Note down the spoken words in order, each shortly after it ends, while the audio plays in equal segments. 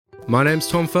My name's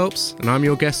Tom Phelps, and I'm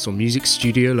your guest on Music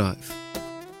Studio Live.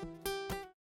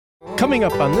 Coming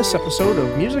up on this episode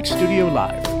of Music Studio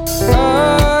Live.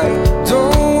 I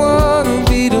don't want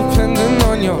to be dependent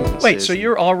on your... Wait, so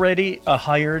you're already a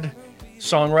hired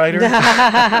songwriter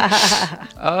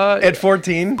at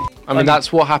 14? I mean,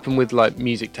 that's what happened with like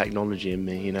music technology in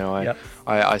me. You know, Yep.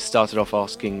 I started off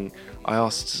asking. I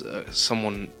asked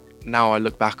someone. Now I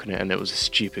look back on it, and it was a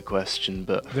stupid question.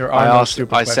 But There are I no asked.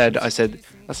 stupid I said, questions.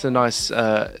 that's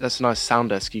a nice sound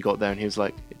desk you got there, and he was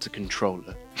like, it's a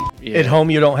controller. Yeah. At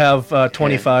home, you don't have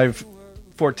 25,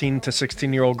 14 to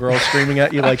 16-year-old girls screaming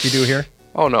at you like you do here?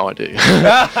 Oh no, I do.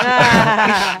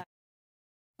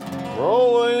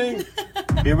 Rolling.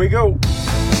 Here we go.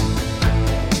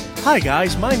 Hi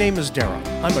guys, my name is Daryl.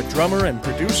 I'm a drummer and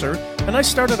producer, and I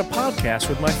started a podcast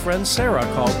with my friend Sarah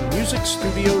called Music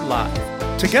Studio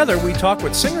Live. Together we talk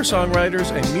with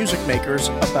singer-songwriters and music makers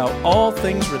about all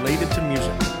things related to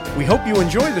music. We hope you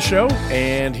enjoy the show,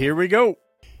 and here we go.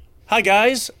 Hi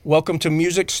guys, welcome to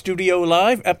Music Studio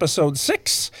Live, episode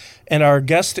 6, and our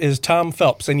guest is Tom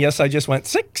Phelps. And yes, I just went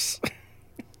 6.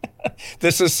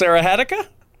 This is Sarah Hadicka.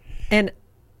 And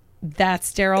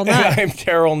that's Daryl Nutt. I'm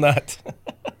Daryl Nutt.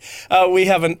 We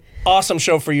have an awesome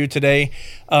show for you today.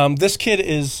 This kid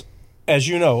is, as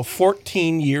you know,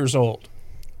 14 years old.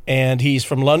 And he's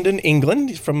from London, England.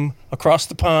 He's from across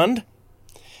the pond.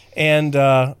 And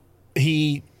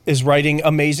he is writing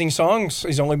amazing songs.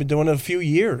 He's only been doing it a few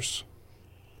years.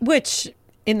 Which,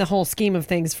 in the whole scheme of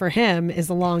things for him, is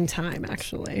a long time,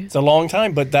 actually. It's a long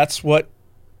time, but that's what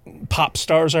pop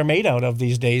stars are made out of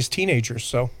these days,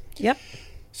 teenagers. Yep.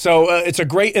 So it's a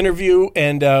great interview,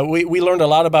 and we learned a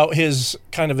lot about his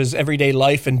everyday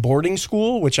life in boarding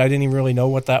school, which I didn't even really know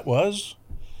what that was.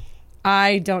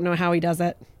 I don't know how he does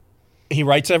it. He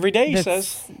writes every day, he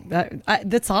says.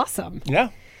 That's awesome. Yeah.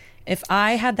 If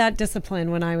I had that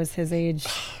discipline when I was his age.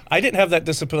 I didn't have that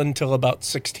discipline until about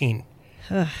 16.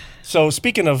 So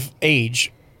speaking of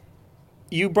age,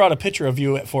 you brought a picture of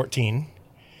you at 14.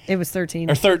 It was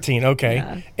 13. Or 13, okay.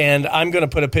 Yeah. And I'm going to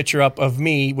put a picture up of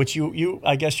me, which you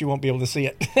I guess you won't be able to see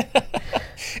it.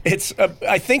 It's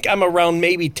I think I'm around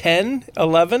maybe 10,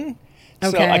 11. So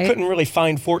Okay. I couldn't really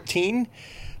find 14.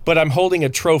 But I'm holding a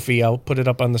trophy. I'll put it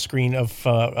up on the screen of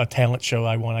a talent show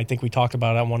I won. I think we talked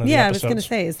about it on one of the Yeah, I was episodes. going to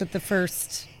say, is that the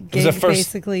first It was gig the first-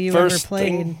 basically you first ever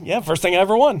played? first thing I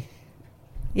ever won.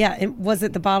 Yeah, was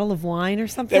it the bottle of wine or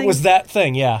something? It was that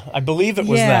thing, yeah. I believe it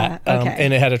was Yeah, that. okay.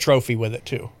 And it had a trophy with it,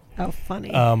 too. Oh, funny.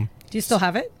 Do you still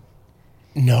have it?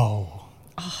 No.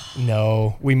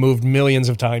 No. We moved millions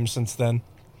of times since then.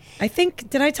 I think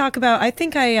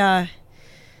I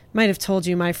might have told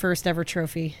you my first ever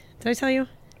trophy. Did I tell you?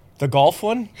 The golf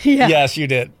one? Yeah. Yes, you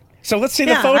did. So let's see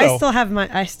the Yeah, photo.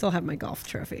 I still have my golf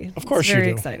trophy. Of course it's very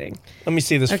you do. exciting. Let me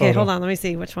see this photo. Okay, hold on. Let me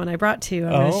see which one I brought to you.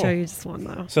 I'm going to Oh. show you just one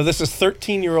though. So this is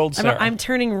 13-year-old Sarah. I'm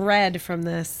turning red from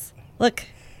this. Look.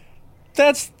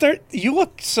 You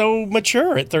look so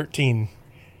mature at 13.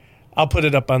 I'll put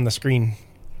it up on the screen.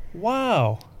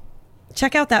 Wow.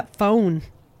 Check out that phone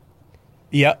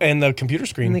Yeah, and the computer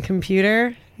screen. and the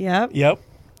computer. Yep. Yep.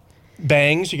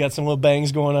 Bangs. You got some little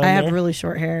bangs going on I there. have really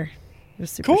short hair. It was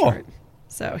super Cool. short.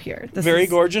 So here. Very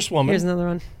gorgeous woman. Here's another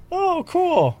one. Oh,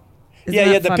 cool. Isn't yeah, that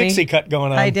you had the funny? pixie cut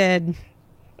going on. I did.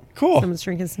 Cool. Someone's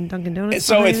drinking some Dunkin' Donuts.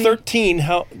 So at behind me. 13,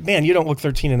 man, you don't look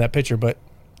 13 in that picture, but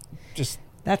just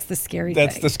That's the scary thing.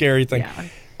 that's the scary thing.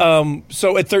 Yeah.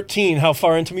 So at 13, how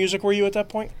far into music were you at that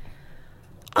point?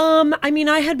 I mean,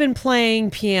 I had been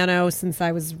playing piano since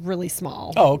I was really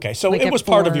small. Oh, okay. So Like it at was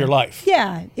part of 4. your life.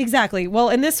 Yeah, exactly. Well,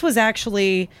 and this was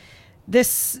actually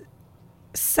this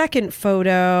second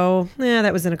photo.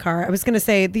 That was in a car. I was going to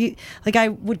say I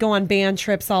would go on band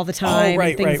trips all the time, right,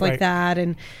 and things right, like right. that,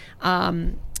 and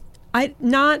I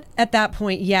not at that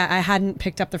point yet. I hadn't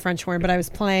picked up the French horn, but I was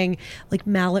playing like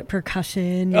mallet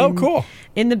percussion. Oh, and cool.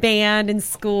 In the band in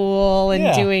school and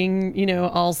Yeah. doing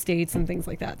all states and things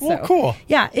like that. Well, so cool.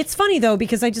 Yeah, it's funny though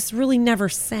because I just really never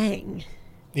sang.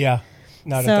 Yeah.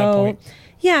 Not at that point.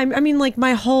 Yeah, I mean, like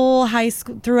my whole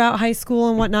throughout high school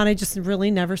and whatnot, I just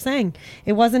really never sang.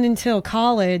 It wasn't until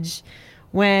college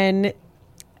when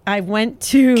I went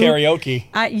to Karaoke.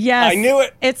 Yes, I knew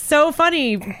it. It's so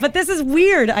funny, but this is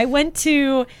weird. I went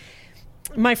to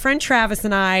my friend Travis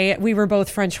and we were both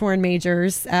French horn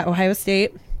majors at Ohio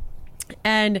State,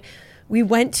 and we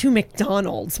went to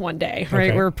McDonald's one day. Right,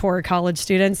 Okay. we're poor college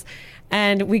students,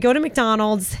 and we go to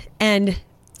McDonald's, and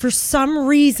for some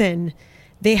reason,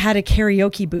 they had a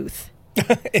karaoke booth.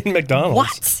 In McDonald's.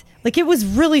 What? Like, it was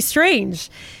really strange.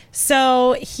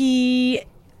 So he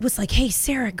was like, hey,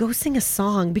 Sarah, go sing a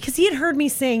song. Because he had heard me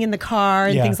sing in the car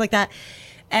and Yeah. things like that.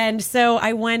 And so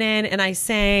I went in and I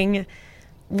sang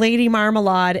Lady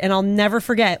Marmalade, and I'll never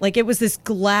forget. Like, it was this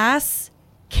glass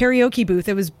karaoke booth.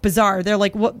 It was bizarre. They're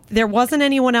like, what? There wasn't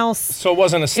anyone else. So it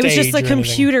wasn't a stage. It was just a or anything.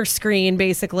 computer screen,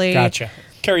 basically. Gotcha.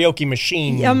 Karaoke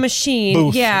machine. A machine.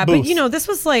 Booth. Yeah. Booth. But, you know, this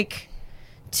was like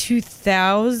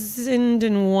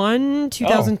 2001,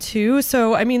 2002.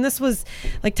 So, I mean, this was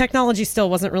like technology still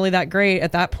wasn't really that great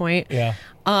at that point. Yeah.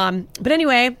 But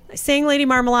anyway, I sang Lady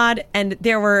Marmalade, and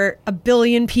there were a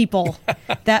billion people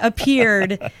that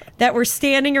appeared that were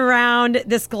standing around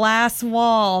this glass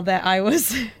wall that I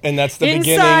was And that's the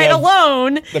inside beginning of,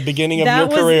 alone. The beginning of That your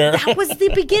was- career. That was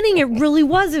the beginning. It really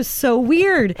was. It was so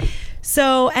weird.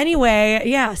 So anyway,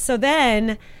 yeah. So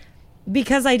then,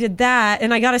 because I did that,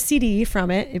 and I got a CD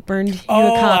from it, it burned you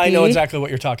a copy. I know exactly what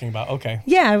you're talking about. Okay.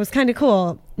 Yeah, it was kind of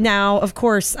cool. Now, of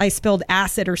course, I spilled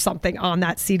acid or something on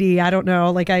that CD. I don't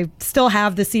know. Like, I still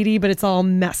have the CD, but it's all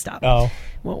messed up. Oh.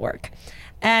 Won't work.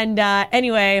 And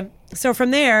anyway, so from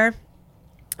there,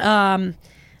 I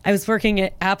was working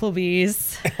at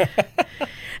Applebee's.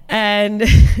 And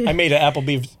I made an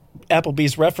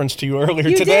Applebee's reference to you earlier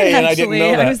you today, did, and I actually.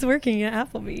 didn't know that. I was working at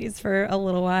Applebee's for a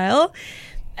little while.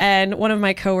 And one of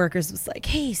my coworkers was like,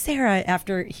 "Hey, Sarah,"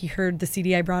 after he heard the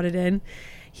CD, I brought it in.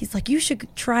 He's like, "You should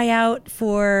try out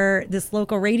for this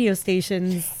local radio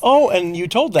station's Oh, and you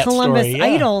told that Columbus story. Yeah.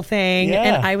 Idol thing." Yeah.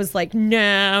 And I was like,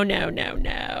 no,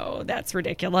 that's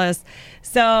ridiculous.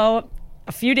 So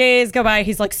a few days go by.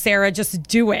 He's like, "Sarah, just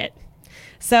do it."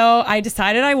 So I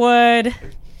decided I would.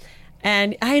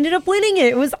 And I ended up winning it.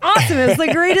 It was awesome. It was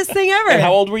the greatest thing ever. And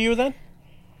how old were you then?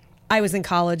 I was in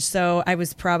college, so I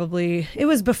was probably, it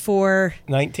was before,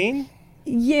 19?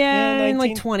 yeah, in 19.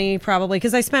 like 20 probably,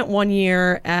 because I spent 1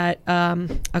 year at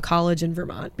a college in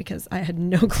Vermont because I had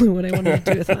no clue what I wanted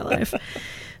to do with my life.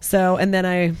 So, and then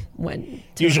I went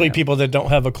to Usually Ohio. people that don't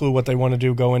have a clue what they want to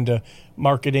do go into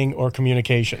marketing or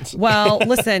communications. Well,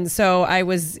 listen, so I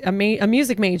was a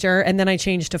music major, and then I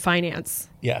changed to finance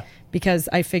Yeah. because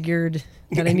I figured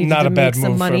that I needed Not to a make bad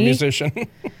some move for a money. musician.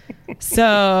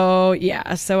 So,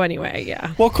 yeah. So anyway,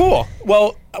 yeah. Well, cool.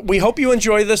 Well, we hope you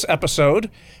enjoy this episode.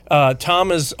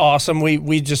 Tom is awesome.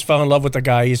 We just fell in love with the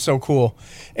guy. He's so cool.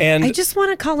 And I just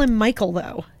want to call him Michael,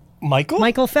 though. Michael?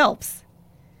 Michael Phelps.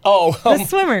 Oh, The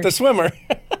swimmer. The swimmer.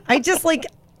 I just like...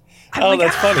 I'm Oh, like,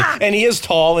 that's funny. And he is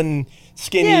tall and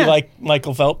skinny Yeah. like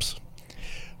Michael Phelps.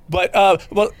 But,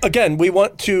 well, again, we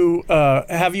want to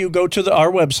have you go to our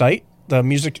website, the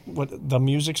Music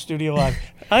Studio Live.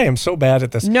 I am so bad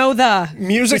at this. No,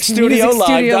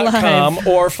 MusicStudioLive.com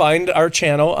or find our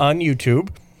channel on YouTube.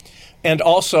 And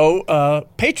also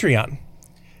Patreon.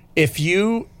 If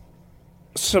you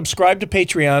subscribe to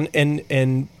Patreon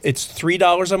and it's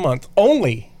 $3 a month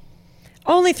only,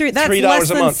 Only three. That's $3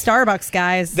 less a than month. Starbucks,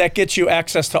 guys. that gets you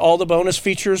access to all the bonus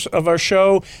features of our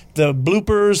show, the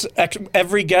bloopers,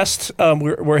 every guest.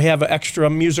 We have an extra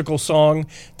musical song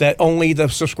that only the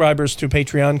subscribers to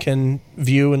Patreon can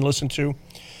view and listen to.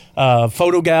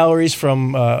 Photo galleries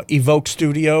from Evoke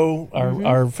Studio,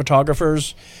 our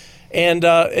photographers. And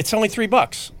it's only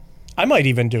 $3. I might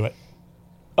even do it.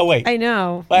 Oh, wait. I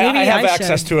know. I Maybe have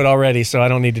access should. to it already, so I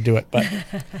don't need to do it. But,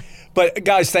 but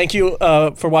guys, thank you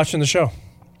for watching the show.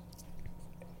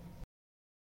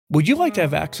 Would you like to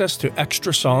have access to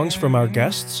extra songs from our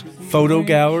guests, photo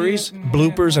galleries,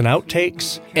 bloopers and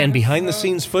outtakes, and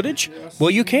behind-the-scenes footage?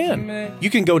 Well, you can. You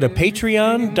can go to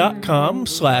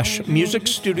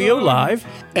patreon.com/musicstudiolive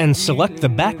and select the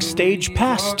Backstage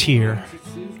Pass tier.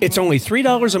 It's only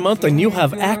 $3 a month, and you'll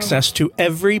have access to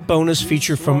every bonus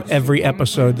feature from every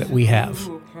episode that we have.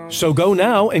 So go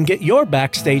now and get your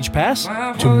Backstage Pass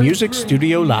to Music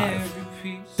Studio Live.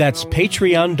 That's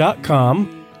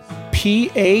patreon.com,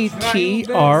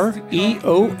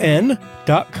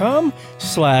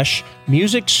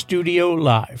 patreon.com/Music Studio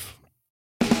Live.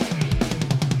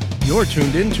 You're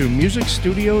tuned in to Music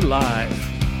Studio Live.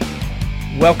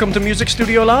 Welcome to Music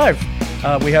Studio Live.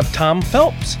 We have Tom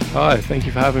Phelps, Hi, thank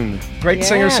you for having me. great Yeah,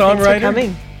 singer-songwriter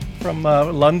thanks from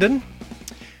London.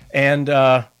 And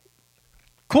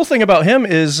cool thing about him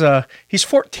is he's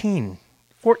 14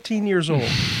 years old.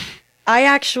 I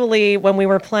actually, when we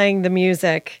were playing the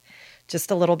music just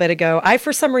a little bit ago, I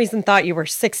for some reason thought you were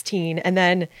 16, and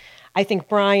then I think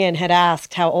Brian had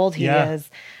asked how old he Yeah. is,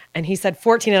 and he said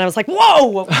 14, and I was like,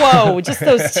 whoa, just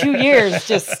those 2 years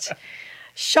just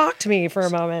shocked me for a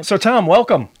moment. So Tom,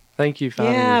 welcome. Thank you for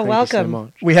having me. Yeah, Thank welcome. you so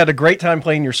much. We had a great time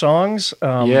playing your songs.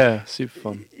 Yeah, super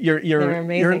fun. You're They're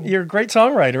amazing. you're a great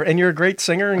songwriter, and you're a great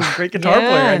singer and great guitar Yeah.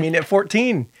 player. I mean, at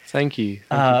 14, Thank you.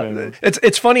 Thank you very much.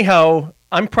 it's funny how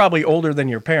I'm probably older than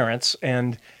your parents,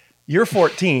 and you're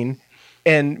 14,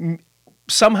 and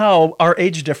somehow our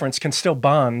age difference can still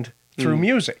bond through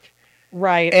music.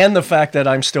 Right. And the fact that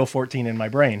I'm still 14 in my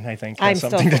brain, I think, has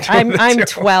something to do with it I'm too.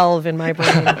 12 in my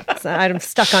brain. So I'm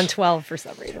stuck on 12 for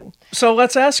some reason. So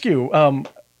let's ask you,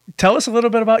 tell us a little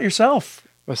bit about yourself.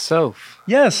 Myself.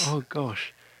 Yes. Oh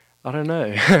gosh, I don't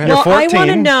know. Well, I 14. want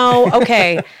to know,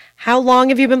 okay, how long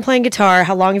have you been playing guitar?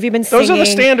 How long have you been singing? Those are the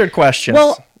standard questions.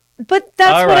 Well, but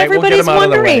that's All what right, we'll get everybody's them out of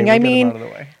the way. wondering. We'll I get them mean, out of the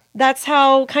way. that's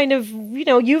how kind of,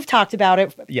 you've talked about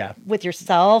it Yeah. with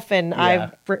yourself, and Yeah.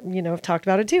 I've talked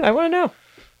about it too. I want to know.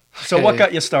 So what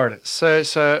got you started?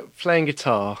 So playing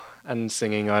guitar and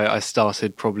singing, I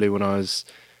started probably when I was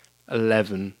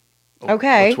 11 or,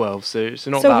 Okay. or 12. So not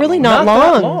So that really long. not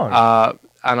that long. long.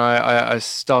 And I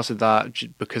started that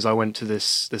because I went to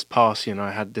this party and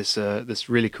I had this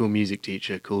really cool music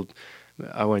teacher called,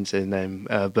 I won't say his name,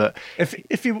 but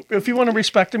If you want to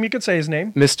respect him, you could say his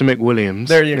name. Mr. McWilliams.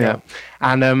 There you go.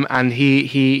 And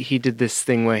he did this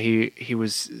thing where he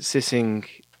was sitting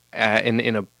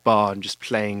in a bar and just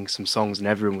playing some songs, and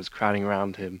everyone was crowding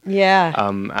around him.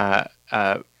 Yeah.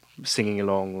 Singing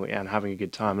along and having a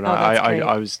good time. And Oh, that's great.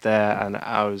 I was there, and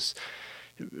I was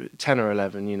 10 or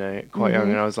 11, quite young,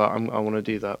 and I was like, I want to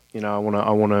do that. I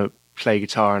want to play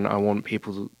guitar, and I want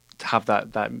people to have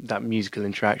that musical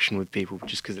interaction with people,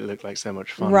 just because it looked like so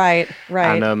much fun. Right.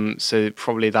 And so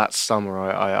probably that summer,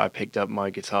 I picked up my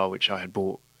guitar, which I had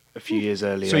bought a few years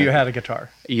earlier. So you had a guitar.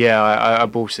 Yeah, I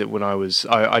bought it when I was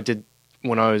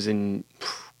when I was in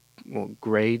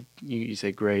grade. You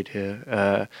say grade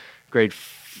here, grade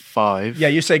 5. Yeah,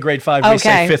 you say grade 5. We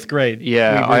say Okay. 5th grade.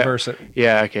 Yeah, we reverse it.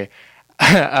 Yeah, okay.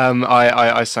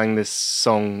 I sang this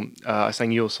song. I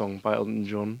sang Your Song by Elton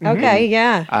John. Okay,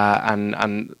 yeah.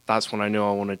 And that's when I knew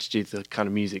I wanted to do the kind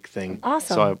of music thing.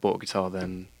 Awesome. So I bought a guitar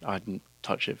then. I didn't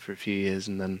touch it for a few years,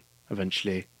 and then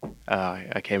eventually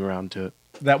I came around to it.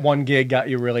 That one gig got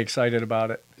you really excited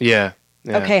about it. Yeah.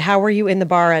 Okay, how were you in the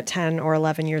bar at 10 or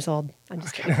 11 years old? I'm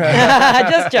just kidding.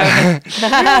 Just joking.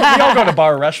 We all go to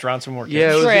bar restaurants when we're kids.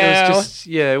 Yeah, it was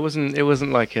True. just it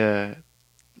wasn't like an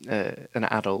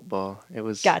adult bar. It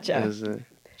was Gotcha. It was a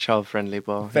child-friendly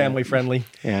bar. Family friendly.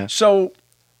 Yeah. So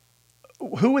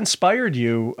who inspired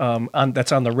you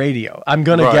that's on the radio? I'm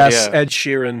going to Right, guess yeah. Ed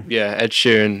Sheeran. Yeah, Ed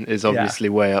Sheeran is obviously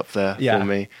way up there Yeah. for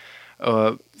me. With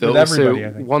Also, everybody,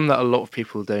 I think. one that a lot of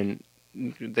people they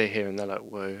hear and they're like,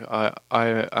 whoa.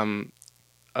 I am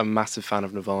a massive fan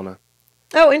of Nirvana.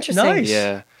 Oh, interesting. Nice.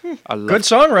 Yeah. I love, Good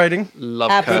songwriting. love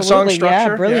Absolutely, song yeah,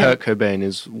 structure. brilliant. Kurt Cobain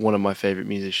is one of my favorite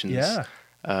musicians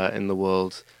in the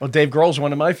world. Well, Dave Grohl's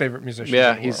one of my favorite musicians.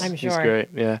 Yeah, in the he's world. I'm he's sure. great.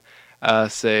 Yeah.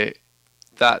 So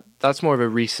that's more of a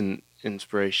recent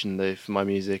inspiration though for my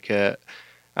music.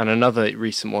 And another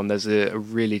recent one, there's a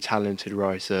really talented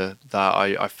writer that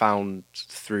I found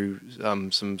through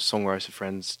some songwriter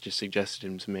friends just suggested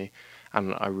him to me,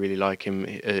 and I really like him.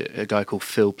 A guy called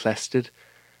Phil Plested.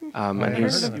 And heard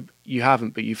he's of him. You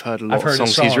haven't, but you've heard a lot I've heard of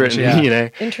his songs he's songs, written. yeah.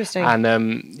 Interesting.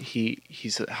 And he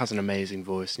has an amazing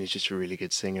voice, and he's just a really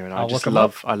good singer. And I'll I just look him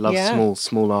up. I love Yeah.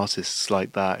 small artists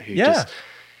like that who Yeah. just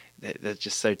they're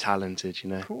just so talented,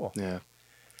 Cool. Yeah.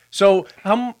 So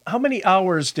how many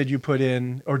hours did you put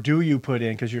in, or do you put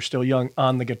in, because you're still young,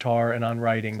 on the guitar and on That's a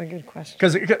writing? good question.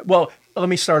 Because, well, let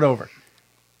me start over.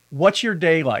 What's your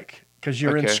day like? Because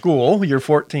you're in Okay. school, you're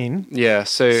 14. Yeah.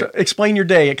 So explain your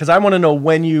day, because I want to know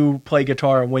when you play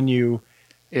guitar and when you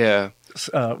Yeah.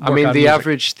 work I mean, on the music.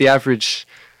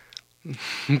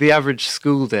 average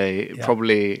school day, Yeah.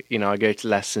 probably, I go to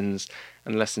lessons,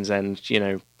 and lessons end,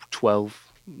 12,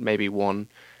 maybe 1.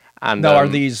 And Now, are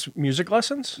these music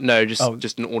lessons? No, just Oh,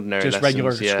 just an ordinary just lessons,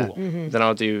 regular yeah. school. Then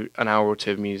I'll do an hour or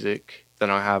two of music. Then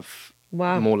I have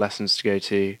Wow. more lessons to go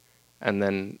to, and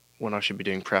then when I should be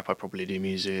doing prep, I probably do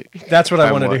music. That's what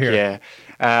I wanted to Homework, hear.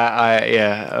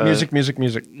 Yeah. Music. Music,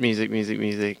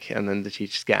 and then the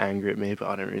teachers get angry at me, but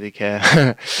I don't really care.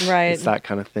 Right. It's that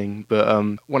kind of thing. But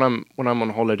when I'm on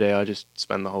holiday, I just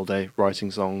spend the whole day writing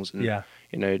songs and Yeah.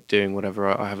 doing whatever.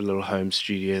 I have a little home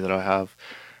studio that I have,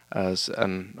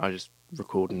 and I just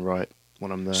record and write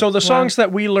when I'm there. So the songs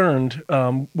that we learned,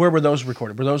 where were those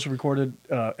recorded? Were those recorded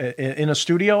in a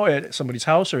studio at somebody's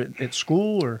house, or at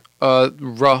school, or?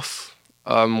 Rough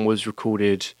was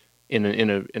recorded in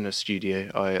a studio.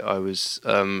 I was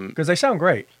Because they sound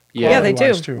great. Yeah, they do.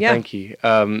 quality-wise, too. Yeah. Thank you.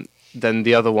 Then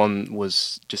the other one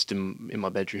was just in my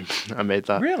bedroom. I made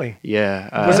that. Really?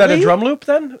 Yeah. Was that a Really? drum loop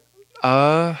then?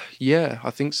 Yeah, I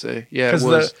think so. Yeah, it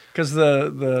was. Because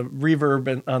the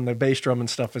reverb on the bass drum and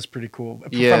stuff is pretty cool.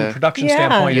 Yeah. From a production Yeah.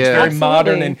 standpoint, it's Yeah. very Absolutely.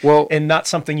 modern Well, and not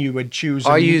something you would choose.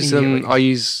 I use immediately. I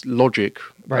use Logic,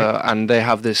 Right. and they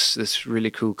have this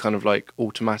really cool kind of like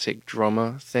automatic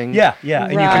drummer thing. Yeah,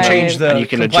 and you can Right. change the and you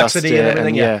can adjust complexity it and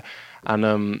everything. and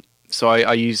and so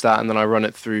I use that and then I run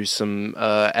it through some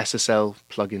SSL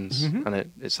plugins and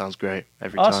it sounds great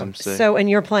every Awesome. time. So, and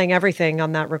you're playing everything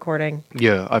on that recording.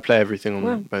 Yeah, I play everything on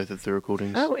Wow. both of the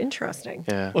recordings. Oh, interesting.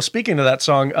 Yeah. Well, speaking of that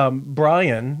song,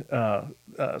 Brian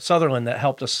Sutherland that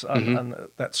helped us on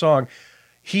that song,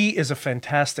 he is a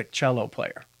fantastic cello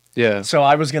player. Yeah. So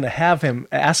I was going to have him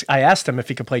ask. I asked him if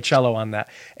he could play cello on that,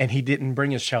 and he didn't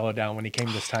bring his cello down when he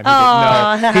came this time. He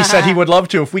didn't know. He said he would love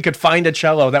to. If we could find a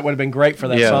cello, that would have been great for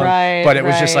that Yeah. song. Right, but it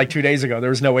was just right. like 2 days ago. There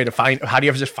was no way to find. How do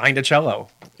you ever just find a cello?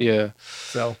 Yeah.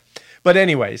 So, but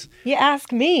anyways, You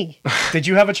ask me. did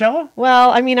you have a cello?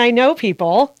 Well, I mean, I know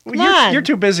people. Come on. You're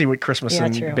too busy with Christmas Yeah,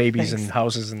 and true. babies Thanks. and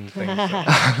houses and things.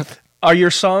 So. Are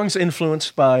your songs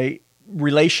influenced by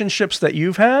relationships that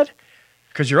you've had?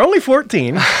 Because you're only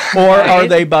 14, or are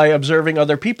they by observing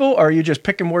other people, or are you just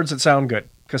picking words that sound good?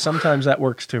 Because sometimes that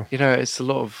works too. You know, it's a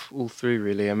lot of all three,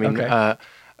 really. I mean, Okay.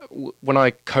 when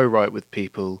I co-write with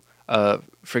people,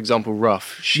 for example,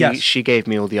 Ruff, Yes. she gave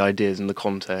me all the ideas and the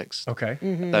context Okay.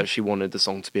 that she wanted the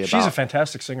song to be about. She's a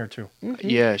fantastic singer too.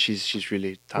 Yeah, she's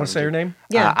really talented. Want to say her name?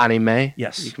 Yeah. Annie Mae.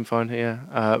 Yes. You can find her,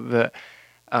 yeah. But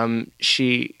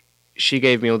she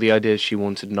gave me all the ideas she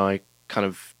wanted, and I kind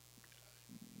of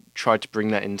tried to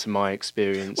bring that into my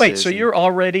experience. Wait, so you're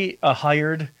already a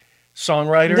hired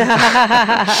songwriter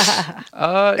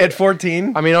at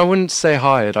 14? I mean, I wouldn't say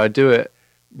hired. I do it.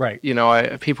 Right. You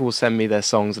know, people will send me their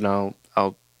songs, and I'll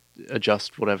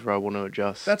adjust whatever I want to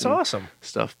adjust. That's and awesome.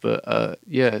 Stuff, but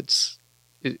yeah, it's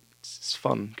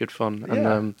fun, good fun,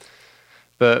 Yeah. and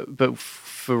but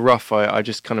for Ruff, I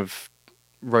just kind of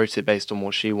wrote it based on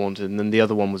what she wanted, and then the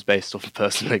other one was based off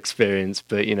personal experience.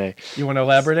 But you know, You want to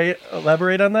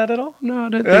elaborate on that at all? no, I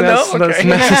don't think no? that's Okay.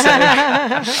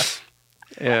 necessary.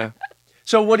 Yeah.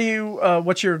 So what do you?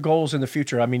 What's your goals in the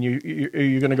future? I mean, are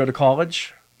you going to go to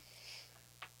college?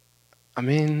 I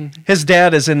mean, His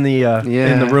dad is in the in the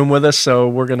Yeah. room with us, so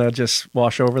we're gonna just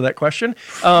wash over that question.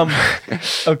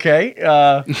 Okay.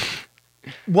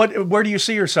 Where do you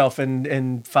see yourself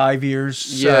in 5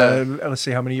 years? Yeah. Let's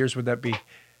see, how many years would that be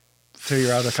till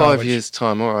you're out of college? 5 years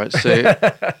time. All right. So,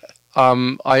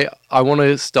 I want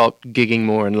to start gigging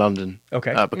more in London.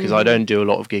 Okay. Because I don't do a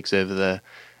lot of gigs over there,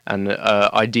 and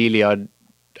ideally,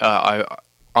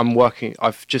 I'm working.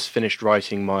 I've just finished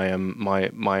writing my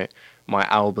my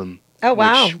album. Oh,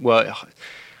 wow.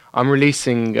 I'm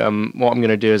releasing. What I'm going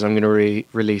to do is I'm going to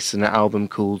release an album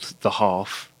called The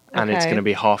Half, and it's Okay. going to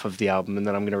be half of the album, and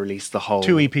then I'm going to release the whole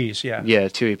 2 EPs, yeah. Yeah,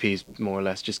 2 EPs more or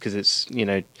less, just because it's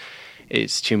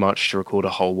it's too much to record a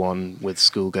whole one with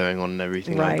school going on and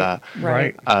everything like that.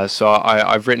 Right. So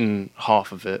I've written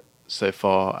half of it so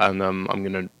far, and I'm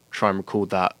going to try and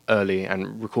record that early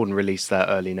and release that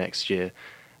early next year,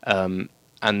 and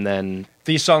then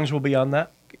These songs will be on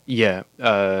that? yeah,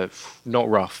 not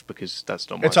Rough because that's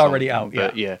not my It's song, already out,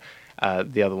 but yeah.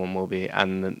 The other one will be,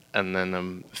 and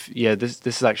then yeah, this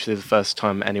is actually the first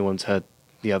time anyone's heard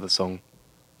the other song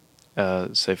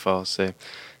so far. So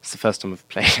it's the first time I've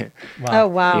played it. Oh,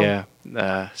 wow.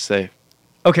 Yeah. So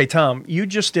Okay, Tom, you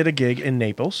just did a gig in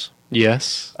Naples.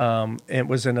 yes. It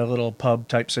was in a little pub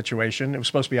type situation. It was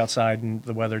supposed to be outside, and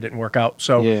the weather didn't work out.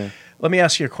 So Yeah. let me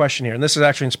ask you a question here, and this is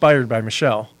actually inspired by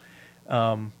Michelle,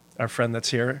 our friend that's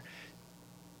here.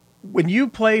 When you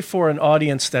play for an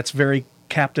audience that's very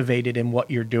captivated in what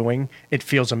you're doing, it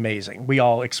feels amazing. We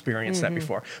all experienced that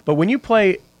before. But when you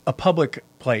play a public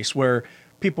place where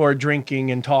people are drinking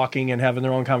and talking and having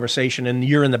their own conversation, and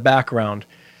you're in the background,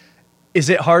 is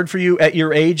it hard for you at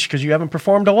your age, because you haven't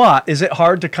performed a lot, is it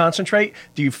hard to concentrate?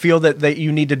 Do you feel that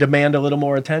you need to demand a little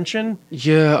more attention?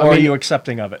 Yeah. Or are you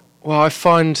accepting of it? Well, I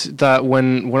find that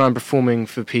when I'm performing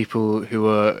for people who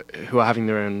are having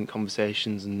their own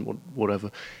conversations and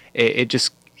whatever, it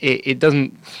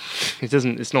doesn't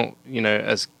it's not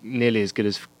as nearly as good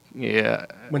as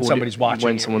When somebody's watching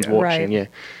when you, someone's yeah. watching, Right. yeah.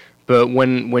 But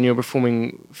when you're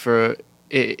performing for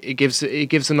it gives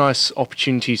a nice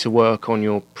opportunity to work on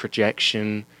your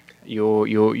projection, your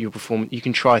performance. You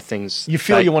can try things. You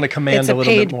feel that- you want to command It's a a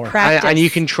little paid bit more. practice. and you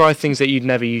can try things that you'd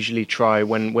never usually try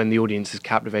when the audience is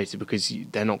captivated, because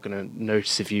they're not going to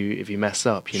notice if you mess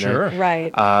up. You know. Sure.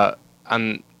 Right.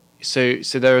 And so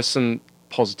there are some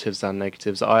positives and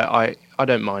negatives. I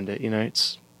don't mind it.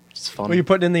 It's fun. Well, you're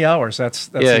putting in the hours. That's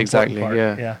Yeah, the important exactly, part.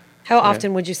 yeah. How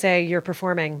often would you say you're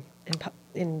performing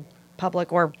in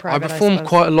public or I private? perform suppose?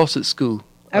 quite a lot at school.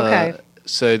 Okay.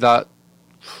 So that,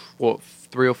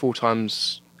 3 or 4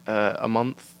 times a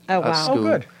month Oh, at wow. school.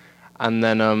 Oh, good. And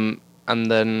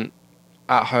then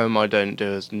at home I don't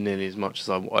do as nearly as much as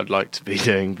I'd like to be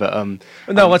doing. But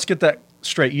No, let's get that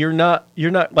straight. You're not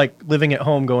like living at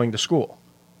home going to school.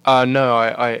 no,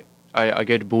 I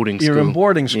go to boarding school. You're in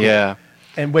boarding school. Yeah.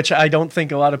 And which I don't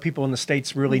think a lot of people in the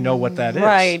States really know what that is.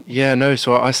 Right. Yeah, no,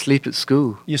 so I sleep at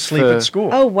school. You sleep at school.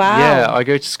 Oh, wow. Yeah, I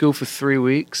go to school for 3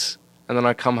 weeks, and then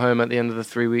I come home at the end of the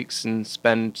 3 weeks and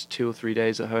spend 2 or 3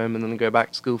 days at home, and then go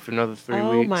back to school for another 3 weeks.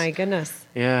 Oh, my goodness.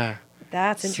 Yeah.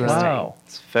 That's So- interesting. Wow.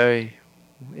 It's very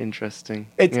interesting.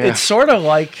 It's sort of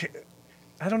like,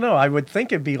 I don't know, I would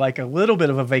think it'd be like a little bit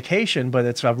of a vacation, but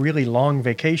it's a really long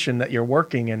vacation that you're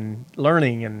working and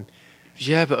learning and...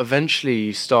 Yeah, but eventually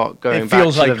you start going It back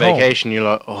feels to like the home. vacation. You're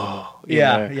like, oh, you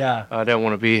know, Yeah. I don't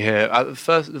want to be here.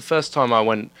 The first time I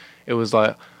went, it was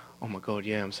like, oh my god,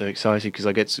 yeah, I'm so excited because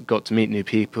I got to meet new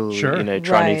people, Sure. you know,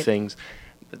 try new Right. things.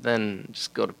 But then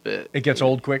just got a bit. It gets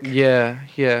old quick. Yeah.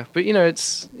 But you know,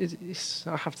 it's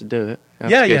I have to do it. I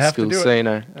Yeah, to you go have to school, do it. so, you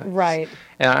know, Right.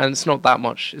 Yeah, and it's not that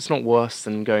much. It's not worse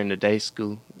than going to day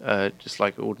school, just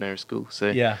like ordinary school. So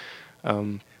Yeah.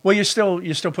 Um, Well, you're still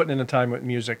putting in the time with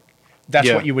music. That's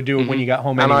Yeah. what you would do when you got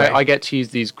home and anyway. I get to use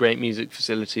these great music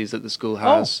facilities that the school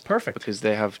has. perfect. Because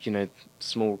they have, you know,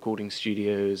 small recording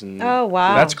studios and Oh,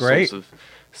 wow. That's all great. sorts of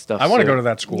stuff. I want to so- go to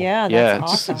that school. Yeah, that's Yeah,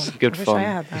 it's- awesome. it's good I wish fun. I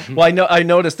had that. Well, I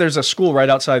noticed there's a school right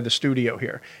outside the studio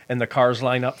here, and the cars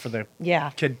line up for the Yeah.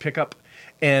 kid pickup.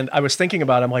 And I was thinking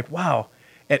about it, I'm like, wow,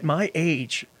 at my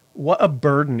age, what a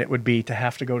burden it would be to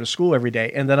have to go to school every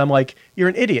day. And then I'm like, you're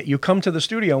an idiot. You come to the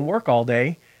studio and work all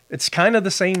day. It's kind of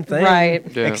the same thing. Right.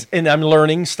 Yeah. And I'm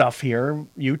learning stuff here,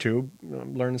 YouTube,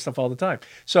 I'm learning stuff all the time.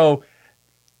 So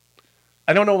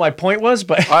I don't know what my point was,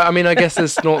 but I mean, I guess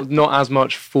there's not as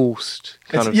much forced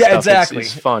kind of yeah, stuff. exactly.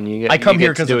 It's fun. You get, I come you get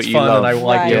here to because do it's what you fun and I love.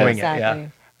 like Right, doing exactly. it. Yeah.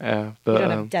 Yeah, You but don't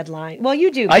have deadline. Well, you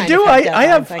do. I kind do. of I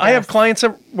have have deadlines, clients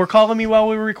that were calling me while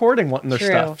we were recording, wanting their True,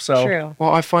 stuff. So true.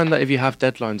 well, I find that if you have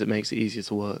deadlines, it makes it easier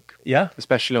to work, yeah,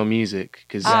 especially on music.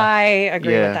 Because I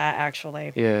agree Yeah. with that,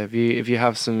 actually. yeah, if you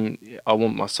have some, I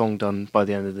want my song done by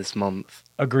the end of this month.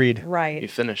 agreed. You Right.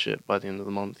 finish it by the end of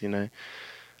the month. You know.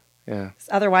 Yeah.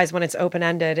 Otherwise, when it's open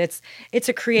ended, it's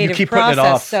a creative keep putting it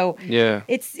process. off. So Yeah.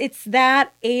 it's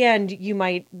that, and you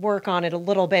might work on it a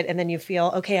little bit, and then you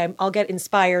feel okay. I'll get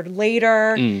inspired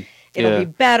later. It'll yeah. be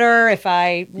better if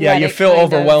I. Yeah, let you it feel kind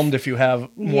of- overwhelmed if you have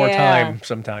more Yeah. time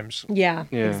sometimes. Yeah,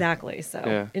 Yeah. exactly. So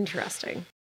Yeah. interesting.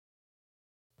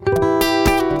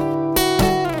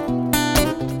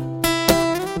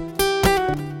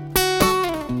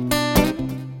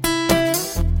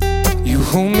 You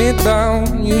hold me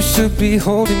down, you should be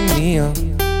holding me up.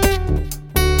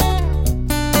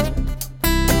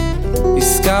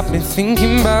 It's got me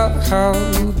thinking about how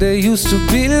there used to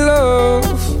be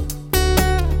love.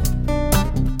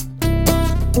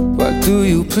 Why do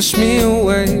you push me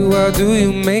away? Why do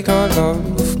you make our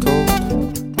love cold?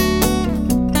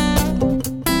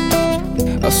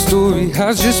 Our story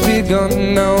has just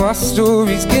begun, now our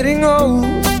story's getting old.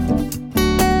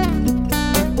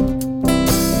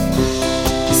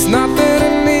 It's not that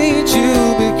I need you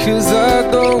because I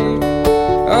don't.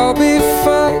 I'll be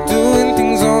fine doing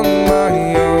things on my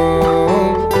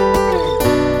own.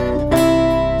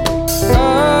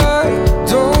 I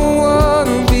don't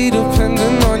wanna be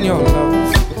dependent on your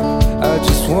love. I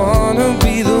just wanna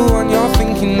be the one you're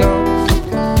thinking of.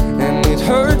 And it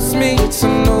hurts me to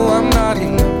know I'm not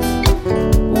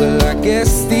enough. Well, I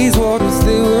guess these waters,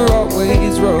 they were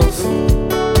always rough.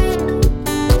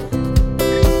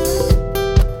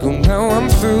 Now I'm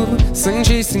through, sun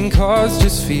chasing cars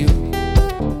just for you.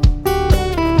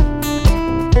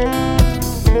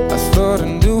 I thought I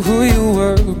knew who you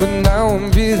were, but now I'm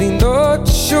really not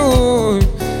sure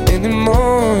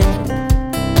anymore.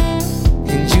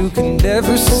 And you can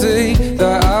never say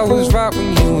that I was right when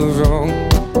you were wrong.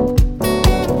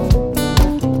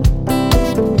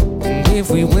 And if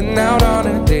we went out on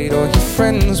a date, all your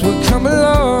friends would come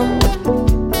along.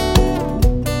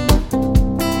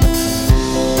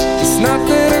 Not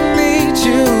that I need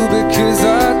you because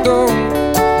I don't.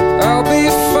 I'll be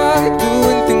fine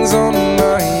doing things on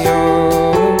my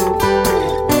own.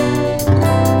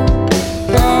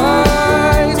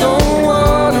 I don't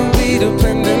wanna be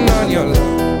dependent on your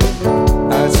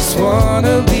love. I just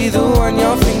wanna be the one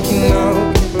you're thinking of.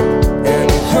 And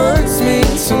it hurts me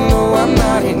to know I'm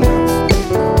not enough.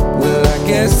 Well, I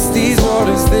guess these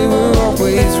waters, they were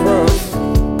always rough.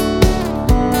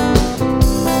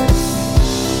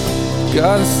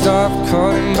 Gotta stop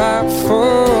calling my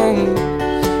phone.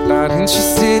 Now not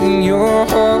interested in your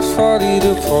half-hearted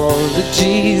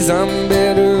apologies. I'm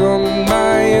better on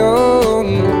my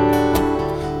own,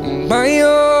 on my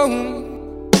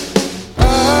own.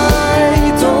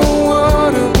 I don't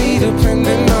wanna be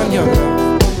dependent on your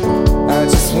love. I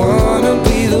just wanna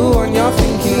be the one you're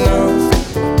thinking of.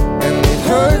 And it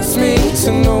hurts me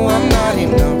to know I'm not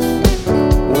enough.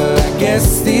 Well, I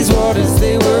guess these waters,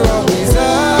 they were always.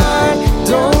 I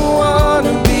don't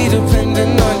wanna be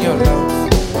dependent on your love.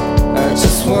 I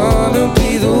just wanna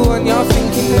be the one you're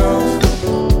thinking of.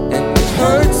 And it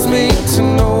hurts me to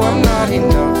know I'm not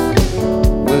enough.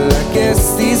 Well, I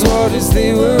guess these waters,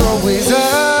 they were always.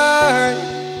 I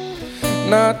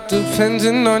not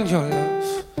dependent on your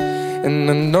love. And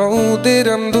I know that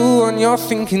I'm the one you're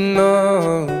thinking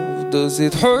of. Does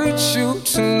it hurt you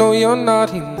to know you're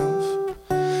not enough?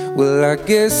 Well, I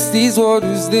guess these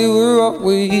waters, they were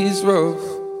always rough.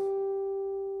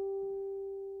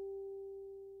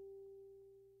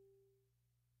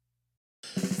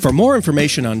 For more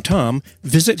information on Tom,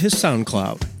 visit his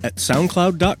SoundCloud at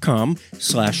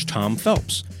soundcloud.com/Tom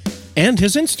Phelps and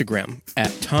his Instagram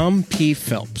at Tom P.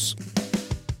 Phelps.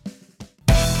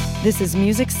 This is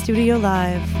Music Studio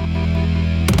Live.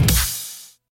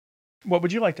 What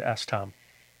would you like to ask Tom?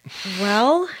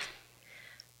 Well,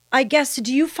 I guess,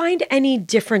 do you find any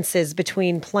differences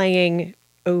between playing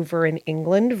over in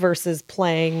England versus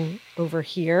playing over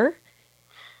here?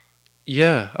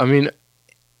 Yeah, I mean,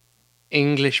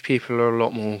 English people are a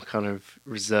lot more kind of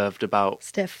reserved about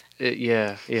Stiff. it.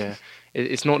 Yeah.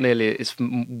 It's not nearly. It's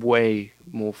way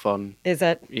more fun. Is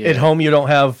it? Yeah. At home, you don't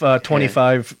have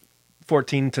 25,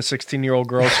 14 to 16-year-old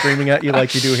girls screaming at you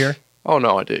like you do here? Oh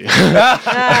no, I do.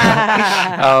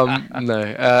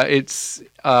 No, it's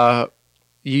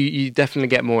you definitely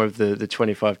get more of the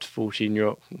 25 to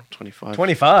 14-year-old,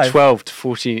 25, 12 to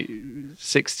 14,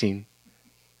 16.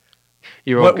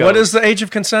 What is the age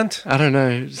of consent? I don't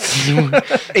know.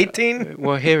 18?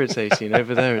 Well, here it's 18.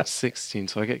 Over there it's 16,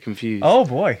 so I get confused. Oh,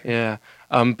 boy. Yeah.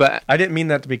 But I didn't mean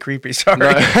that to be creepy. Sorry. No.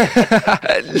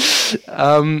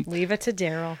 Leave it to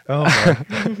Daryl. Oh,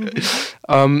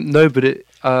 boy. No, but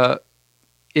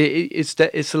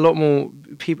it's a lot more.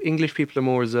 English people are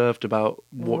more reserved about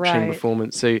watching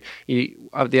performance. So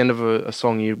at the end of a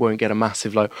song, you won't get a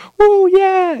massive like, "Oh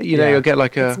yeah," you'll get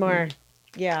like a. It's more.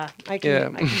 Yeah, I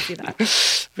can see that.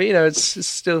 But it's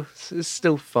still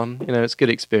fun. It's a good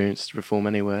experience to perform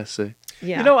anywhere. So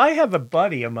yeah, I have a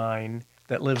buddy of mine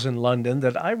that lives in London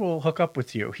that I will hook up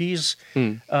with you. He's.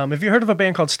 Have you heard of a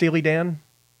band called Steely Dan?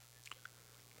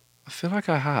 I feel like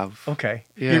I have. Okay.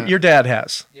 Yeah. Your dad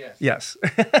has. Yes.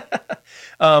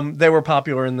 They were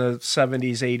popular in the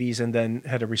 70s, 80s, and then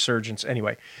had a resurgence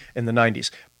anyway in the 90s.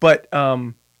 But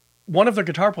one of the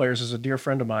guitar players is a dear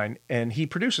friend of mine, and he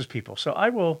produces people. So I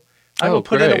will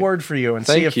put in a word for you and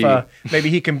see if maybe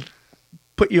he can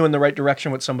put you in the right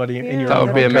direction with somebody in your. That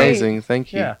would be amazing.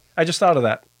 Thank you. Yeah, I just thought of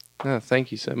that. Oh,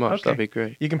 thank you so much. Okay. That'd be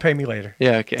great. You can pay me later.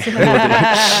 Yeah. Okay. Do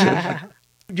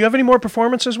you have any more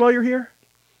performances while you're here?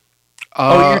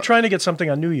 You're trying to get something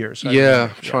on New Year's.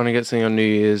 Trying to get something on New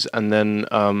Year's, and then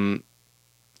I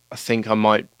think I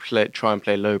might try and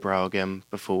play Lowbrow again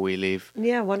before we leave.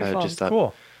 Yeah, wonderful. Just that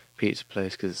cool pizza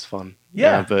place because it's fun.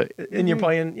 Yeah, but and you're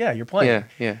playing. Yeah, you're playing.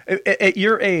 Yeah. At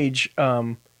your age,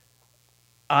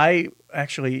 I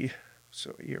actually.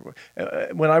 So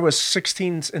when I was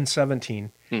 16 and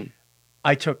 17,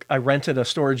 I rented a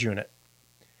storage unit,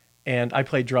 and I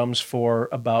played drums for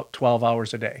about 12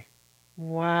 hours a day.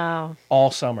 Wow.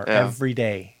 All summer, every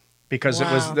day, because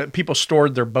it was people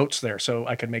stored their boats there, so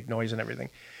I could make noise and everything.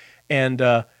 And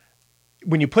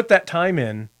when you put that time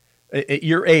in, at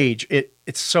your age,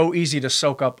 it's so easy to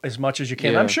soak up as much as you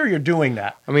can. Yeah. I'm sure you're doing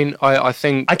that. I mean, I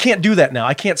think I can't do that now.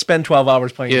 I can't spend 12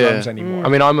 hours playing drums anymore. I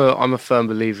mean, I'm a firm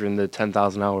believer in the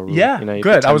 10,000 hour rule. Yeah,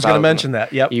 good. I was going to mention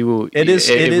that. Yep. You will. It is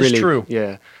really, true.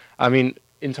 Yeah. I mean,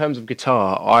 in terms of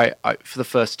guitar, I for the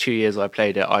first 2 years I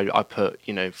played it, I put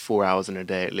 4 hours in a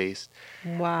day at least.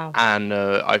 Wow. And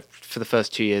for the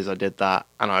first 2 years I did that,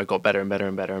 and I got better and better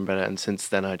and better and better. And since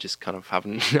then I just kind of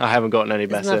haven't gotten any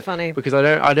better. Isn't that funny? Because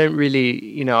I don't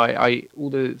really I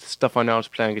all the stuff I know how to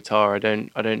play on guitar, I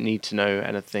don't need to know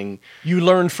anything. You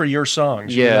learn for your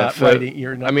songs. Yeah.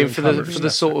 You're not for the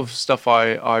sort of stuff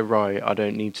I write, I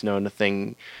don't need to know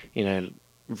anything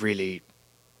really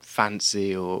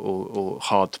fancy or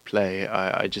hard to play.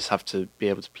 I just have to be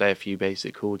able to play a few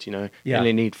basic chords. You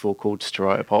only need 4 chords to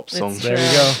write a pop song. There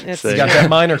you go. You got that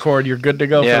minor chord, you're good to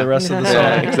go for the rest of the song.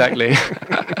 Yeah, exactly.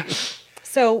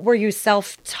 So were you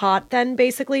self-taught then,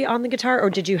 basically, on the guitar, or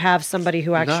did you have somebody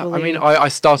who actually? No, I mean, I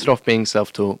started off being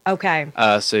self-taught. Okay.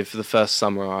 So for the first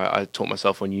summer, I taught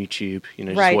myself on YouTube. You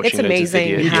know, just Right, watching it's loads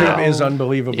amazing of videos. how- YouTube is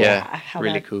unbelievable. Yeah, how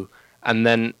really that- cool. And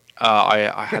then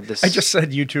I had this. I just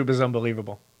said YouTube is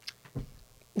unbelievable.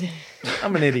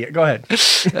 I'm an idiot. Go ahead.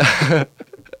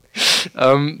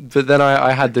 But then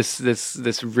I had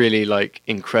this really like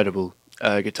incredible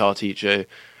guitar teacher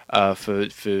for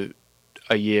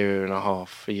a year and a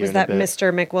half. A year Was and that a bit.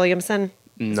 Mr. McWilliamson?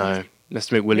 No,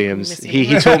 Mr. McWilliams.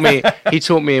 Mr. He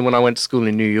taught me when I went to school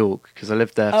in New York because I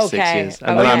lived there for 6 Okay. years, Oh,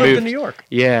 and then you I lived moved in New York.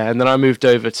 Yeah, and then I moved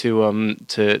over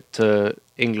to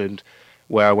England,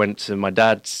 where I went to my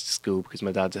dad's school because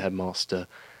my dad's a headmaster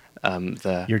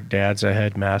there. Your dad's a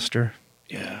headmaster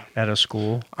Yeah, at a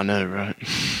school, I know, right?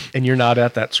 and you're not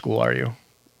at that school, are you?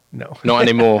 No. Not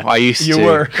anymore. I used You to.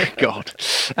 were. God.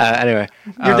 Anyway,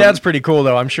 Your dad's pretty cool,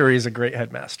 though. I'm sure he's a great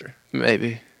headmaster.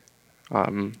 maybe.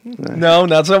 No,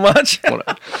 not so much.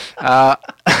 What-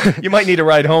 You might need a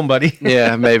ride home, buddy.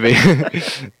 yeah, maybe.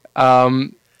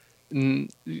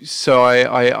 So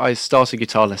I started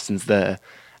guitar lessons there,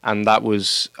 and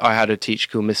I had a teacher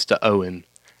called Mr. Owen,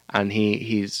 and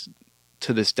he's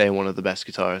to this day one of the best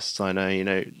guitarists I know. You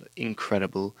know,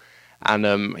 incredible,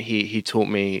 and he taught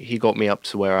me. He got me up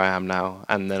to where I am now,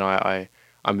 and then I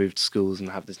moved to schools and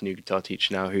have this new guitar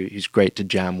teacher now who's great to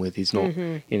jam with. He's not,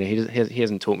 you know, he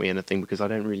hasn't taught me anything because I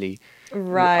don't really.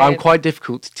 Right. I'm quite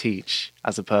difficult to teach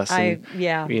as a person.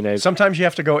 Yeah. You know, Sometimes you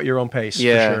have to go at your own pace,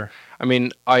 yeah. for sure. I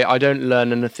mean, I don't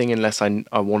learn anything unless I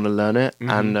want to learn it,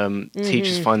 and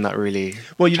teachers find that really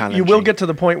Well, you challenging. will get to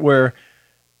the point where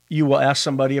you will ask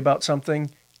somebody about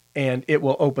something, and it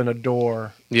will open a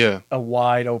door, Yeah. a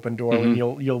wide open door, and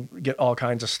you'll get all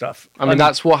kinds of stuff. I mean,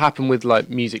 that's what happened with like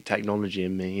music technology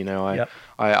in me. You know, Yep.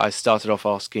 I started off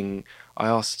asking. I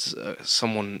asked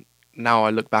someone. Now I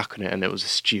look back on it, and it was a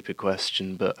stupid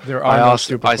question. But There are I no asked.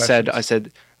 stupid I said,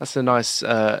 questions. that's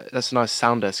a nice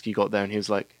sound desk you got there, and he was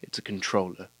like, it's a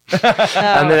controller.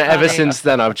 And then ever since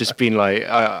then, I've just been like,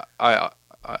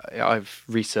 I've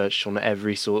researched on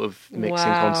every sort of mixing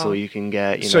Wow. console you can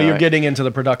get. So you're getting into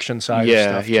the production side of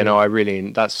stuff. Yeah, too. no, I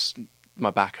really, that's my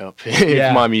backup. Yeah.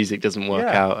 If my music doesn't work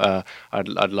Yeah. out,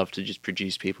 I'd love to just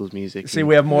produce people's music. See, and-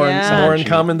 we have more Yeah. more in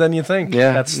common than you think.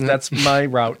 Yeah. That's my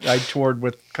route. I toured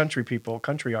with country people,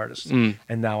 country artists, and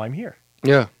now I'm here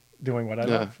Yeah, doing what I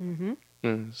yeah. love.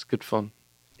 Yeah, it's good fun.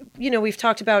 You know, we've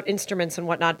talked about instruments and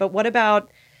whatnot, but what about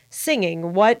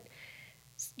singing? What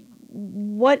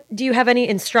do you have any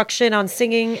instruction on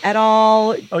singing at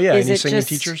all? Oh yeah, Is any it singing just-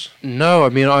 teachers? No, I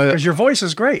mean, Because your voice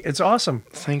is great. It's awesome.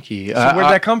 thank you. So where'd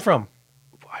that come from?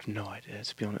 I have no idea,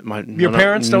 to be honest. Your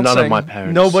parents don't none sing. of my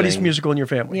parents Nobody's sing. musical in your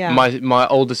family. Yeah. My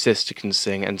older sister can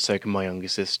sing, and so can my younger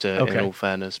sister. Okay. In all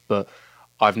fairness, but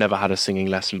I've never had a singing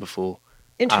lesson before.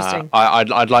 Interesting.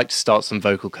 I'd like to start some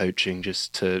vocal coaching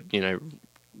just to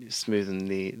smoothen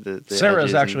the Sarah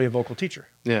edges is actually a vocal teacher.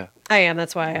 yeah. I am.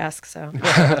 That's why I ask. So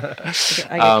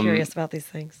I get curious about these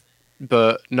things.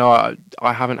 But no,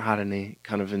 I haven't had any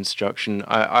kind of instruction.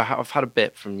 I've had a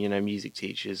bit from music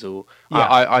teachers, or Yeah.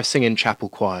 I sing in chapel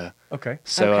choir. Okay.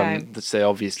 So Okay. so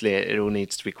obviously it all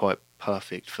needs to be quite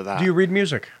perfect for that. Do you read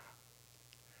music?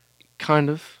 Kind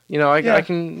of, Yeah. I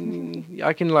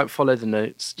can like follow the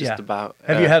notes just Yeah. about.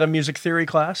 Have you had a music theory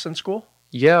class in school?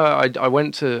 Yeah, I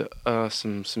went to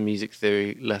some music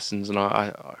theory lessons, and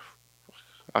I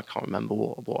can't remember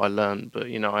what I learned, but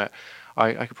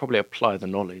I could probably apply the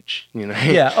knowledge.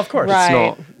 Yeah, of course. Right.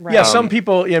 not- right. Yeah, some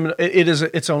people, it is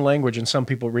its own language, and some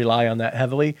people rely on that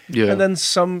heavily. Yeah. And then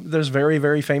there's very,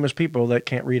 very famous people that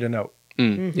can't read a note,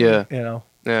 Yeah,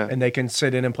 yeah, and they can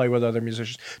sit in and play with other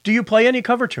musicians. Do you play any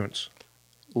cover tunes?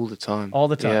 all the time. All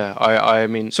the time. Yeah, I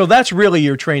mean, So that's really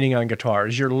your training on guitar,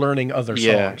 is you're learning other songs.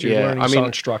 Yeah, You're yeah. learning I mean,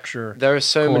 song structure. there are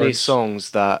so many chords.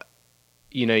 songs that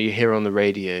you hear on the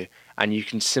radio, and you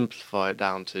can simplify it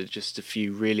down to just a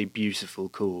few really beautiful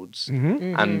chords,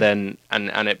 and then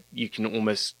you can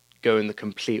almost go in the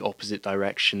complete opposite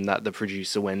direction that the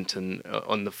producer went and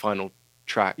on the final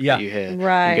track Yeah. that you hear.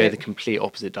 Right. You go the complete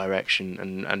opposite direction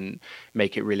and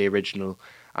make it really original.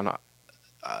 And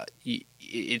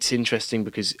it's interesting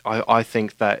because I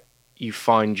think that you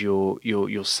find your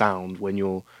sound when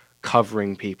you're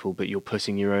covering people, but you're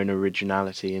putting your own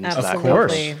originality into that.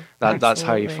 Absolutely. That's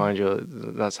how you Absolutely.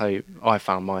 find that's how I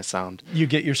found my sound. You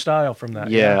get your style from that.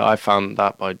 Yeah, I found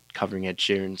that by covering Ed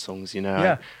Sheeran songs,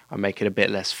 Yeah. I make it a bit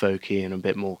less folky and a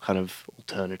bit more kind of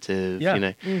alternative, Yeah.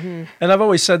 And I've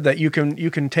always said that you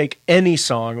can take any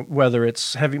song, whether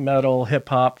it's heavy metal, hip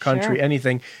hop, country, Sure.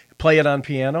 anything, play it on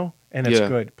piano, and it's Yeah.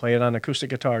 good. Play it on acoustic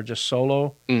guitar, just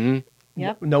solo, Mm-hmm.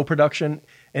 Yep. no production,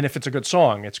 And if it's a good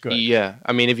song, it's good. Yeah,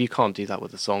 I mean, if you can't do that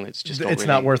with a song, it's just It's really,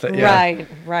 not worth it. Yeah.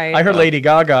 Right. I heard Lady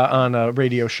Gaga on a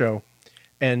radio show,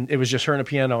 and it was just her and a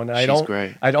piano, and She's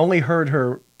great. I'd only heard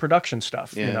her production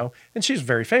stuff, Yeah. and she's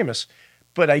very famous,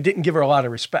 but I didn't give her a lot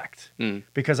of respect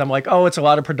because I'm like, oh, it's a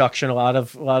lot of production, a lot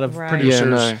of Right. producers,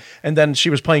 Yeah, no. and then she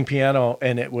was playing piano,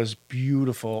 and it was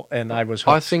beautiful, and I was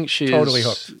hooked. I think she's totally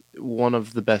hooked. one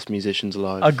of the best musicians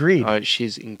alive. Agreed.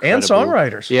 She's incredible. And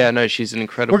songwriters. Yeah, no, she's an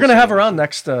incredible. We're gonna have her songwriter. on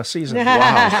next season. Wow.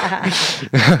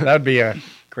 That would be a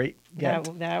great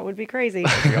get. That would be crazy.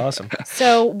 That'd be awesome.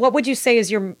 So, what would you say is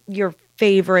your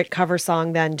favorite cover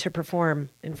song then to perform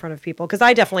in front of people? Because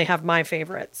I definitely have my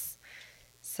favorites.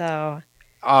 So,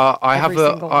 I have Every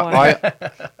single one.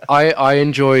 I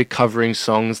enjoy covering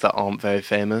songs that aren't very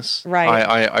famous. Right.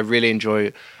 I really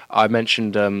enjoy. I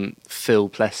mentioned Phil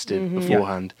Plested Mm-hmm.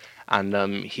 beforehand, and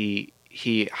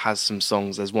he has some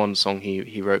songs. There's one song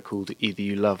he wrote called "Either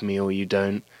You Love Me or You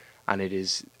Don't," and it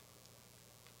is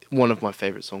one of my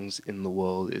favorite songs in the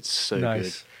world. It's so Nice.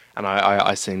 good, and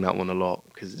I sing that one a lot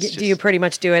because it's just, do you pretty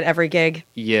much do it every gig?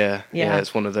 yeah, Yeah.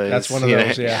 it's one of those. That's one of you know,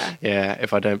 those, yeah. yeah.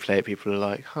 If I don't play it, people are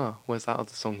like, "Huh, where's that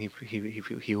other song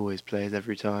he always plays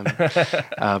every time?"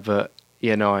 But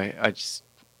yeah, no, I just,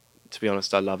 to be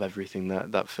honest, I love everything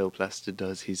that Phil Plested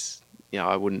does. He's,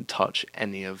 I wouldn't touch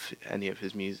any of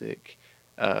his music.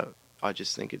 I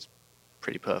just think it's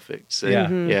pretty perfect. So Yeah.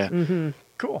 yeah.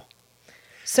 Cool.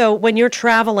 So, when you're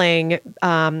traveling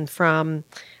from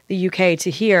the UK to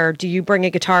here, do you bring a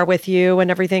guitar with you and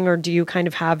everything, or do you kind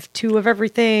of have two of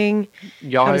everything?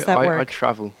 Yeah, How does that I work?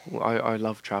 travel. I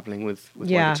love traveling with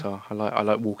Yeah. my guitar. I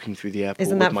like walking through the airport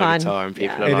Isn't with that my fun? guitar, and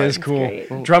people Yeah. are It like, is cool.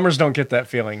 great. Drummers don't get that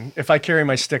feeling. If I carry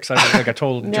my sticks, I look like a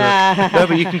total jerk. No,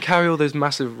 but you can carry all those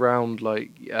massive round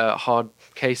hard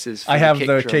cases. For I have kick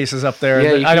the drum. cases up there.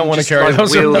 Yeah, and you I don't can want to just, carry like,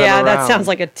 those. wheel them Yeah, that around. sounds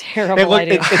like a terrible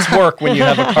idea. It's work when you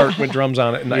have a cart with drums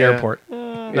on it in the Yeah. airport.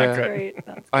 Not Yeah. good. Great.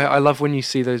 That's I love when you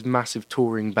see those massive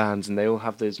touring bands and they all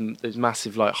have those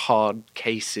massive like hard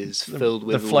cases filled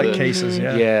with The all flight cases,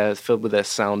 yeah. it's filled with their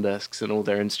sound desks and all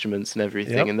their instruments and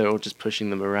everything, Yep. and they're all just pushing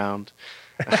them around.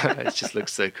 It just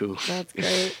looks so cool. That's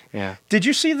great. Yeah. Did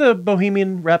you see the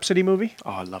Bohemian Rhapsody movie?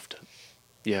 Oh, I loved it.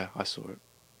 Yeah, I saw it.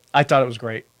 I thought it was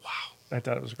great. Wow. I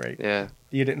thought it was great. Yeah.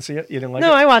 You didn't see it? You didn't like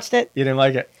No, it? I watched it. You didn't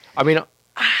like it? I mean,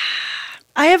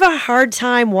 I have a hard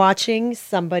time watching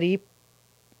somebody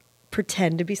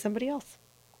pretend to be somebody else.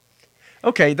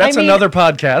 Okay, that's I mean- another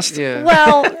podcast. yeah.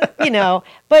 Well,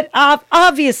 but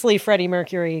obviously Freddie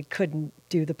Mercury couldn't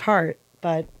do the part,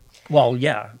 but Well,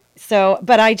 yeah.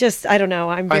 but I don't know.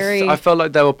 I'm very, I felt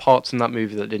like there were parts in that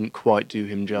movie that didn't quite do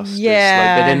him justice.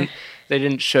 Yeah. Like they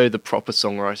didn't show the proper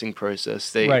songwriting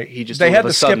process. Right. He just They all had of a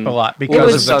to skip sudden, a lot all because of a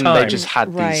of the sudden time. they just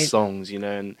had Right. these songs,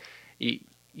 and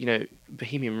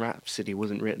Bohemian Rhapsody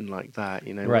wasn't written like that,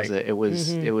 Right. was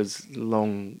it? It was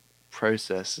long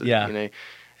process. Yeah.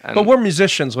 And But we're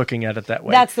musicians looking at it that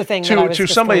way. That's the thing that I was To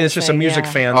just somebody going that's to just say, a music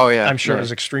yeah. fan, Oh, yeah, I'm sure yeah. it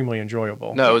was extremely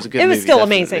enjoyable. no, it was a good it was movie, still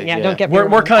definitely, amazing. Yeah, don't get me We're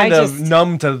wrong. kind I of just-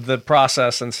 numb to the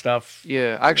process and stuff.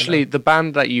 Yeah, actually, the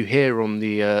band that you hear on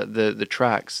the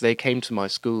tracks, they came to my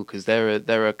school because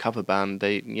they're a cover band.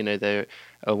 They're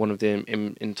one of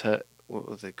the what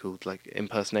were they called, like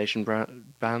impersonation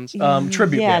bands.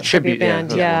 Tribute Yeah, band. tribute band,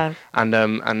 that's yeah. one.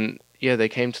 And yeah, they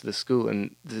came to the school,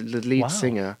 and the lead Wow.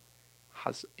 singer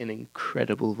has an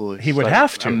incredible voice. He would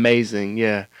have to. Amazing,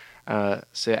 yeah.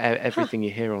 So everything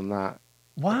you hear on that,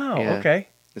 Wow, Yeah. okay.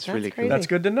 it's That's really crazy. cool. That's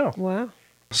good to know. Wow.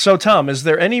 So, Tom, is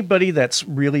there anybody that's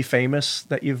really famous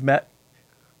that you've met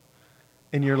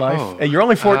in your life? Oh, You're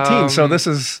only 14, so this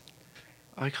is...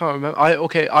 I can't remember.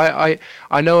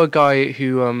 I know a guy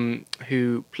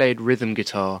who played rhythm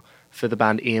guitar for the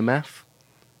band EMF.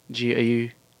 GAU.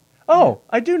 Oh,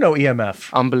 I do know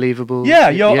EMF. Unbelievable. Yeah,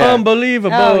 you're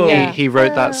unbelievable. Oh, yeah. He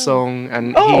wrote that song,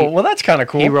 and Well, that's kind of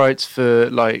cool. he writes for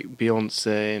like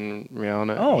Beyonce and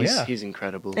Rihanna. Oh, he's, yeah. he's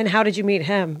incredible. And how did you meet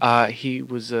him? He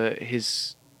was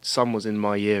his son was in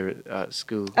my year at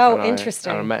school. Oh, and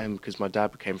interesting. I met him because my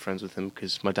dad became friends with him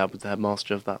because my dad was the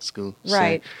headmaster of that school. So,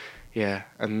 Right. yeah,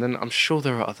 and then I'm sure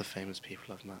there are other famous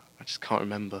people I've met. I just can't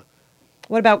remember.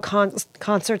 What about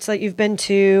concerts that you've been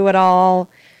to at all?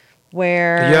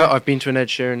 Where Yeah, I've been to an Ed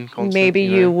Sheeran concert. maybe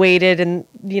you waited and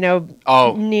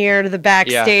Oh. near the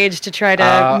backstage to try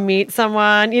to meet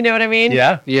someone. You know what I mean?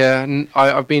 Yeah. Yeah, and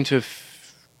I've been to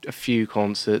a few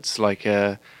concerts, like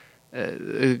a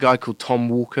guy called Tom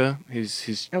Walker,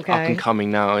 who's Okay. up and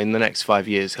coming now. In the next 5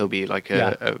 years, he'll be like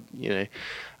Yeah.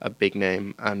 a big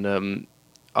name. And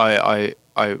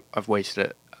I've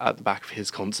waited at the back of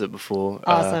his concert before.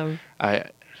 Awesome.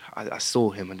 I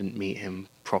saw him. I didn't meet him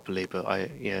properly, but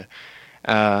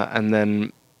and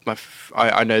then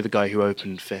I know the guy who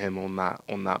opened for him on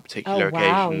that particular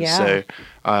occasion. Yeah. So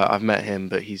I've met him,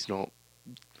 but he's not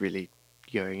really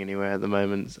going anywhere at the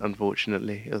moment,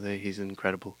 unfortunately, although he's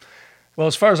incredible. Well,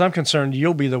 as far as I'm concerned,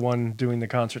 you'll be the one doing the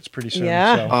concerts pretty soon.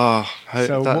 Yeah.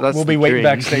 So that's we'll be waiting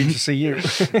backstage to see you.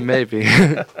 Maybe.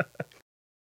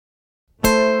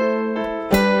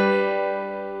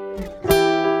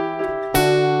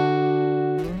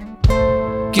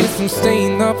 Guess I'm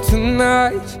staying up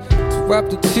tonight to wipe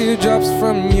the teardrops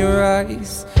from your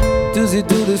eyes. Does it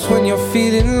do this when you're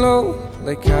feeling low,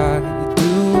 like I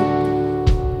do?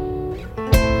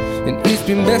 And it's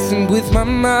been messing with my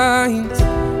mind,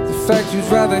 the fact you'd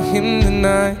rather him than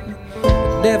I.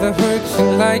 It never hurts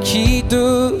you like he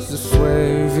does, I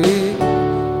swear it.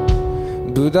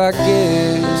 But I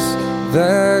guess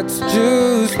that's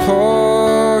just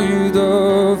part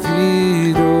of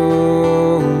it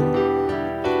all.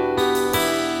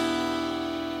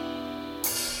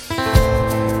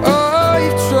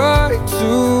 I've tried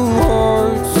too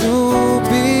hard to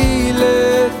be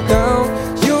let down.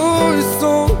 Your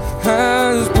soul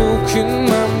has broken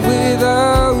mine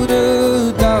without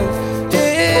a doubt.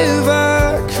 If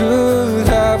I could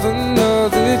have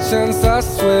another chance, I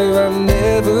swear I'd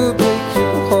never break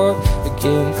your heart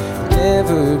again.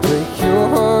 Never break your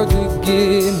heart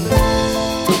again.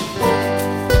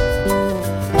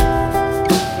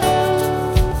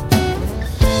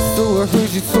 So I heard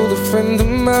you told a friend of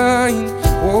mine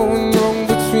what went wrong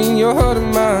between your heart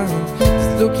and mine.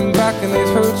 Just looking back and it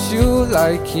hurts you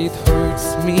like it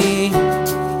hurts me.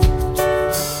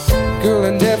 Girl,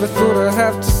 I never thought I'd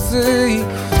have to say,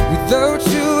 without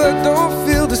you I don't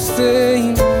feel the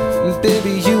same. And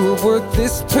baby, you were worth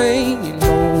this pain, you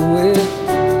know it.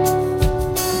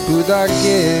 But I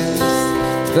guess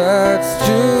that's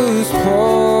just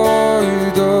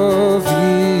part of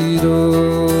it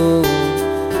all.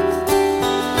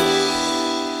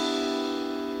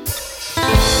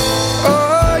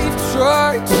 I've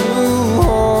tried too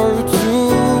hard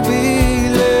to be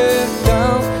let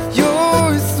down.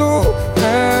 Your soul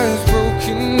has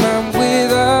broken mine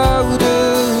without a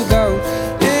doubt.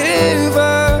 If I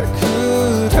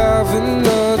could have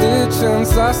another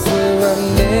chance, I swear I'd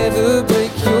never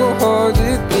break your heart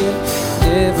again.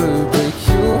 Never break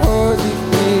your heart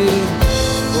again.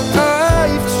 Well,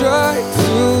 I've tried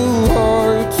too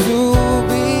hard to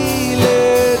be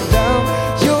let down.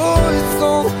 Your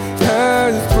soul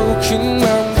has broken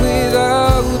mine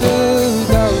without a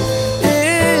doubt.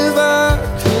 If I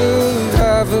could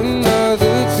have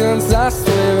another chance, I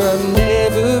swear I'd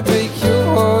never break your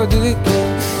heart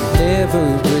again.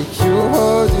 Never break your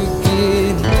heart again.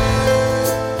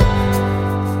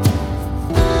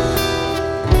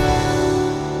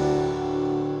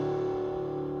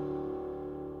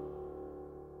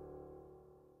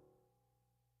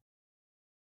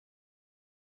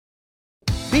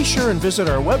 Be sure and visit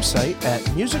our website at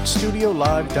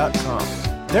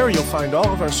musicstudiolive.com. There you'll find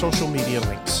all of our social media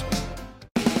links.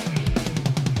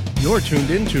 You're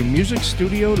tuned in to Music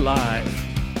Studio Live.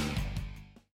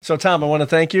 So, Tom, I want to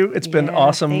thank you. It's been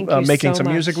awesome making some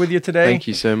music with you today. Thank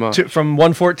you so much. From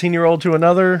one 14-year-old to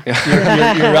another,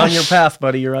 you're on your path,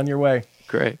 buddy. You're on your way.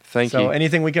 Great. Thank you. So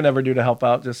anything we can ever do to help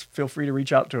out, just feel free to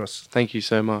reach out to us. Thank you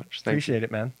so much. Appreciate it,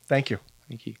 man. Thank you.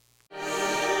 Thank you.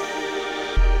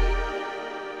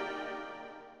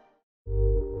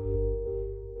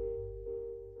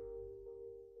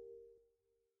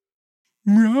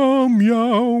 Meow,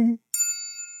 meow.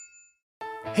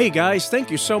 Hey guys, thank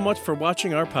you so much for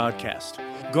watching our podcast.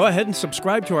 Go ahead and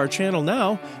subscribe to our channel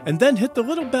now, and then hit the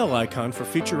little bell icon for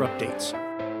future updates.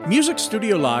 Music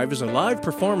Studio Live is a live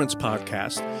performance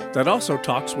podcast that also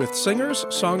talks with singers,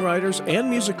 songwriters, and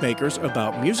music makers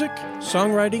about music,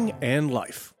 songwriting, and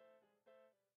life.